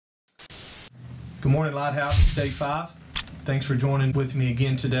Good morning, Lighthouse. Day 5. Thanks for joining with me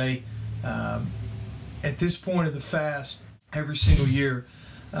again today. At this point of the fast, every single year,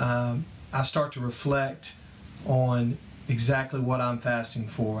 I start to reflect on exactly what I'm fasting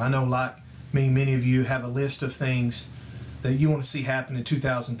for. I know, like me, many of you have a list of things that you want to see happen in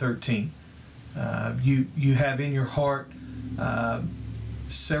 2013. You have in your heart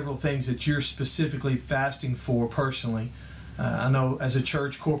several things that you're specifically fasting for personally. I know as a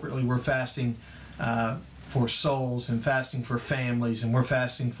church, corporately, we're fasting for souls and fasting for families, and we're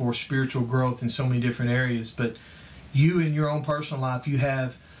fasting for spiritual growth in so many different areas. But you, in your own personal life, you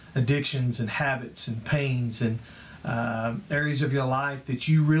have addictions and habits and pains and areas of your life that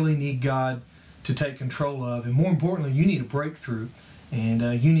you really need God to take control of. And more importantly, you need a breakthrough,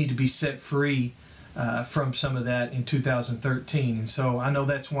 and you need to be set free from some of that in 2013. And so I know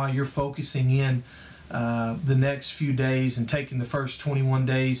that's why you're focusing in the next few days and taking the first 21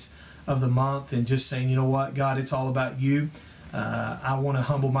 days of the month and just saying, you know what, God, it's all about you. I want to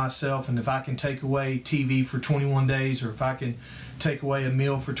humble myself, and if I can take away TV for 21 days, or if I can take away a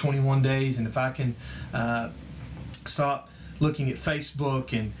meal for 21 days, and if I can stop looking at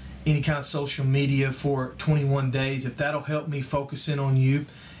Facebook and any kind of social media for 21 days, if that'll help me focus in on you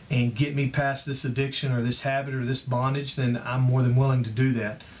and get me past this addiction or this habit or this bondage, then I'm more than willing to do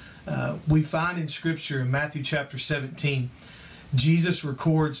that. We find in Scripture in Matthew chapter 17, Jesus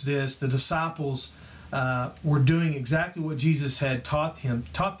records this. The disciples were doing exactly what Jesus had taught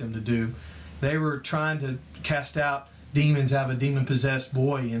them to do. They were trying to cast out demons out of a demon-possessed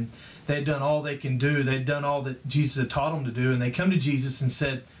boy, and they'd done all they can do. They'd done all that Jesus had taught them to do, and they come to Jesus and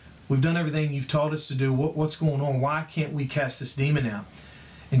said, "We've done everything you've taught us to do. What's going on? Why can't we cast this demon out?"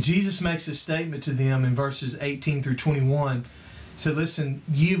 And Jesus makes a statement to them in verses 18 through 21. He said, "Listen,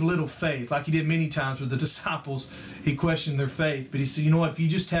 ye of little faith," like he did many times with the disciples. He questioned their faith, but he said, you know what, if you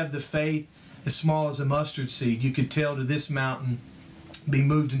just have the faith as small as a mustard seed, you could tell to this mountain, be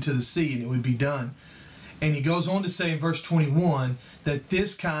moved into the sea, and it would be done. And he goes on to say in verse 21 that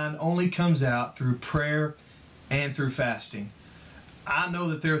this kind only comes out through prayer and through fasting. I know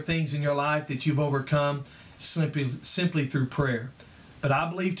that there are things in your life that you've overcome simply through prayer. But I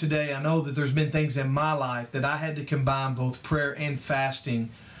believe today, I know that there's been things in my life that I had to combine both prayer and fasting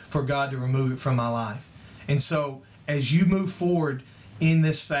for God to remove it from my life. And so as you move forward in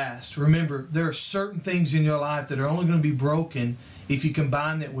this fast, remember, there are certain things in your life that are only going to be broken if you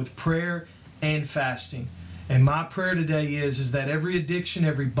combine that with prayer and fasting. And my prayer today is that every addiction,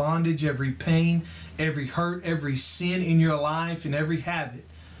 every bondage, every pain, every hurt, every sin in your life, and every habit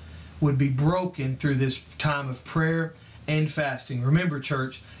would be broken through this time of prayer and fasting. Remember,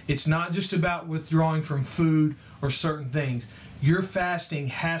 church, it's not just about withdrawing from food or certain things. Your fasting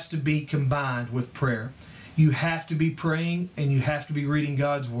has to be combined with prayer. You have to be praying, and you have to be reading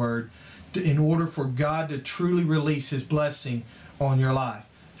God's Word in order for God to truly release His blessing on your life.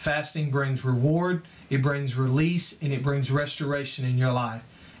 Fasting brings reward, it brings release, and it brings restoration in your life.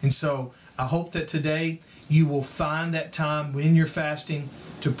 And so I hope that today you will find that time when you're fasting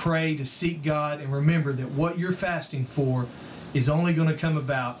to pray, to seek God, and remember that what you're fasting for is only going to come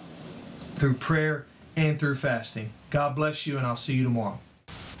about through prayer and through fasting. God bless you, and I'll see you tomorrow.